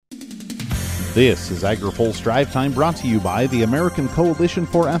This is AgriPulse Drive Time, brought to you by the American Coalition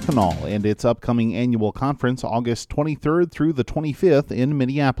for Ethanol and its upcoming annual conference August 23rd through the 25th in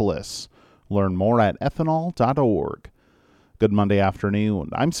Minneapolis. Learn more at ethanol.org. Good Monday afternoon.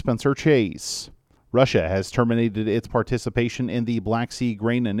 I'm Spencer Chase. Russia has terminated its participation in the Black Sea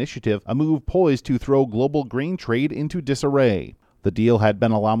Grain Initiative, a move poised to throw global grain trade into disarray. The deal had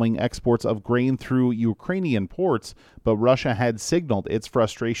been allowing exports of grain through Ukrainian ports, but Russia had signaled its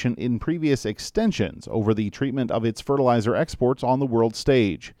frustration in previous extensions over the treatment of its fertilizer exports on the world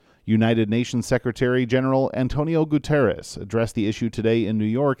stage. United Nations Secretary General Antonio Guterres addressed the issue today in New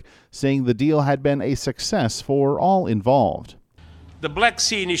York, saying the deal had been a success for all involved. The Black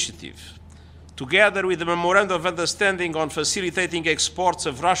Sea Initiative, together with the Memorandum of Understanding on facilitating exports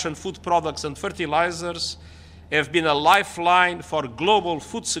of Russian food products and fertilizers, have been a lifeline for global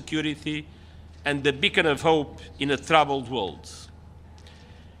food security and the beacon of hope in a troubled world.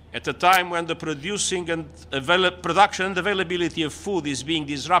 At a time when the production and availability of food is being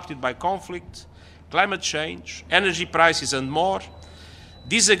disrupted by conflict, climate change, energy prices, and more,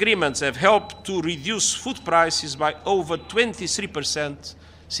 these agreements have helped to reduce food prices by over 23%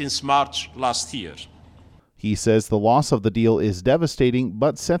 since March last year. He says the loss of the deal is devastating,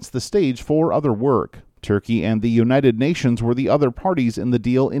 but sets the stage for other work. Turkey and the United Nations were the other parties in the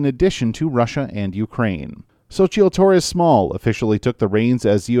deal in addition to Russia and Ukraine. Xochitl Torres-Small officially took the reins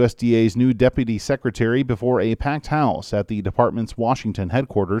as USDA's new deputy secretary before a packed house at the department's Washington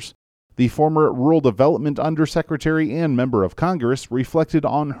headquarters. The former Rural Development Undersecretary and member of Congress reflected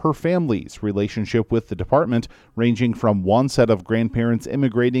on her family's relationship with the department, ranging from one set of grandparents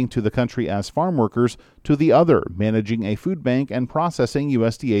immigrating to the country as farm workers to the other managing a food bank and processing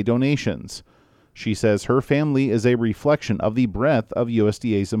USDA donations. She says her family is a reflection of the breadth of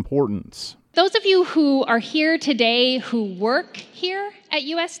USDA's importance. Those of you who are here today who work here at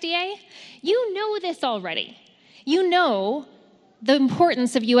USDA, you know this already. You know the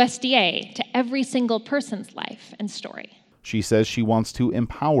importance of USDA to every single person's life and story. She says she wants to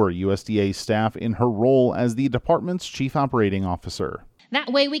empower USDA staff in her role as the department's chief operating officer.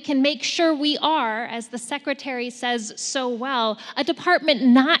 That way we can make sure we are, as the secretary says so well, a department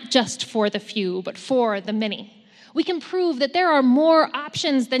not just for the few, but for the many. We can prove that there are more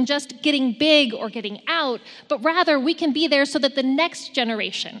options than just getting big or getting out, but rather we can be there so that the next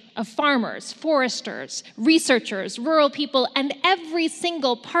generation of farmers, foresters, researchers, rural people, and every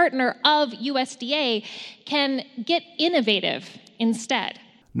single partner of USDA can get innovative instead.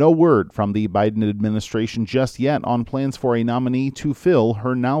 No word from the Biden administration just yet on plans for a nominee to fill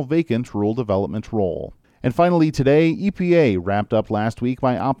her now vacant rural development role. And finally today, EPA wrapped up last week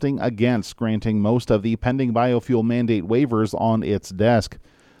by opting against granting most of the pending biofuel mandate waivers on its desk.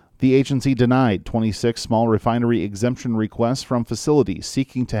 The agency denied 26 small refinery exemption requests from facilities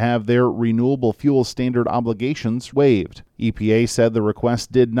seeking to have their renewable fuel standard obligations waived. EPA said the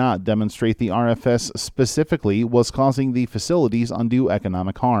request did not demonstrate the RFS specifically was causing the facilities undue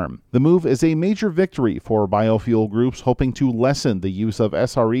economic harm. The move is a major victory for biofuel groups hoping to lessen the use of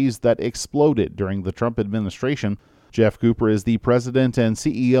SREs that exploded during the Trump administration. Jeff Cooper is the president and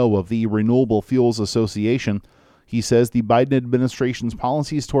CEO of the Renewable Fuels Association. He says the Biden administration's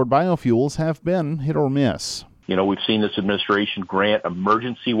policies toward biofuels have been hit or miss. You know, we've seen this administration grant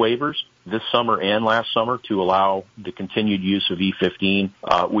emergency waivers this summer and last summer to allow the continued use of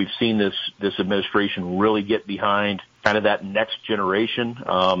E15. We've seen this administration really get behind kind of that next generation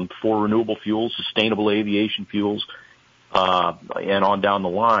for renewable fuels, sustainable aviation fuels, and on down the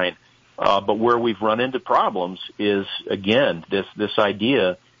line. But where we've run into problems is, again, this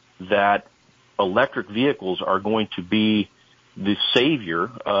idea that electric vehicles are going to be the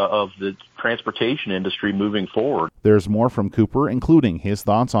savior of the transportation industry moving forward. There's more from Cooper, including his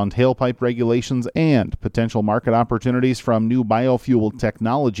thoughts on tailpipe regulations and potential market opportunities from new biofuel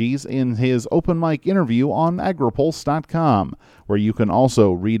technologies in his open mic interview on agripulse.com, where you can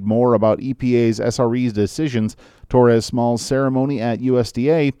also read more about EPA's SRE's decisions, Torres-Small's ceremony at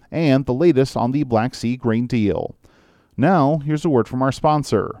USDA, and the latest on the Black Sea grain deal. Now, here's a word from our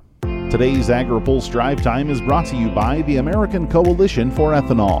sponsor. Today's AgriPulse Drive Time is brought to you by the American Coalition for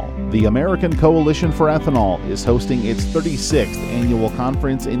Ethanol. The American Coalition for Ethanol is hosting its 36th annual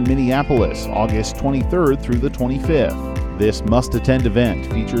conference in Minneapolis, August 23rd through the 25th. This must-attend event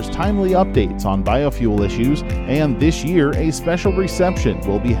features timely updates on biofuel issues, and this year a special reception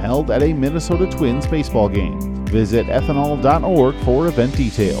will be held at a Minnesota Twins baseball game. Visit ethanol.org for event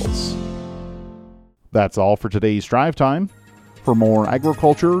details. That's all for today's Drive Time. For more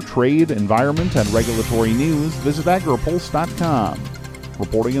agriculture, trade, environment, and regulatory news, visit agripulse.com.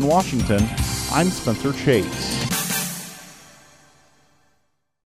 Reporting in Washington, I'm Spencer Chase.